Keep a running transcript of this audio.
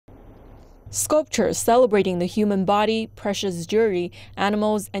Sculptures celebrating the human body, precious jewelry,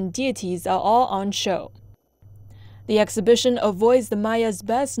 animals, and deities are all on show. The exhibition avoids the Mayas'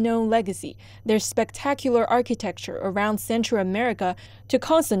 best-known legacy, their spectacular architecture around Central America, to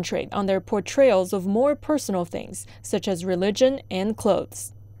concentrate on their portrayals of more personal things, such as religion and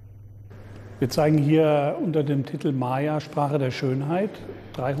clothes. Wir zeigen hier unter dem Titel Maya, Sprache der Schönheit,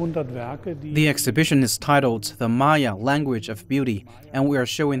 300 Werke, The exhibition is titled The Maya Language of Beauty, and we are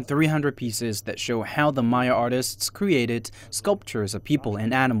showing 300 pieces that show how the Maya artists created sculptures of people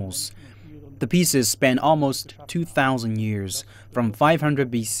and animals. The pieces span almost 2,000 years, from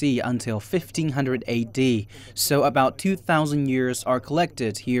 500 BC until 1500 AD, so about 2,000 years are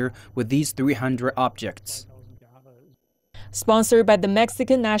collected here with these 300 objects. Sponsored by the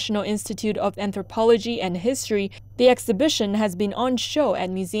Mexican National Institute of Anthropology and History, the exhibition has been on show at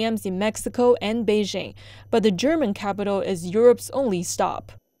museums in Mexico and Beijing, but the German capital is Europe's only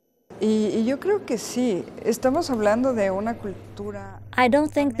stop. I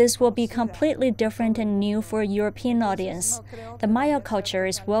don't think this will be completely different and new for a European audience. The Maya culture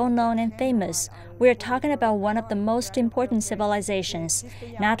is well known and famous. We are talking about one of the most important civilizations,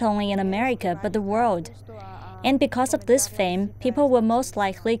 not only in America but the world. And because of this fame, people will most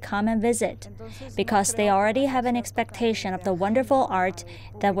likely come and visit, because they already have an expectation of the wonderful art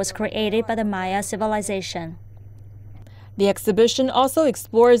that was created by the Maya civilization. The exhibition also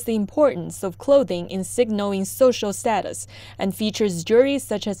explores the importance of clothing in signaling social status and features jewelry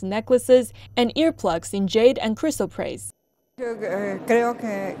such as necklaces and earplugs in jade and chrysoprase.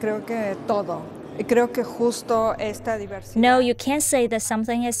 No, you can't say that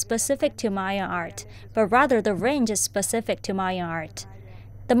something is specific to Mayan art, but rather the range is specific to Mayan art.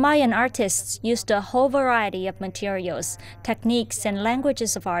 The Mayan artists used a whole variety of materials, techniques, and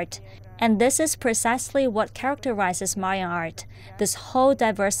languages of art, and this is precisely what characterizes Mayan art, this whole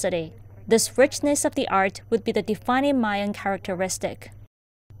diversity. This richness of the art would be the defining Mayan characteristic.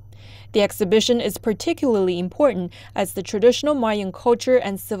 The exhibition is particularly important as the traditional Mayan culture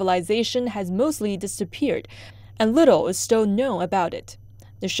and civilization has mostly disappeared, and little is still known about it.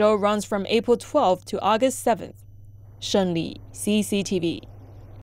 The show runs from April 12th to August 7th. Shen Li, CCTV.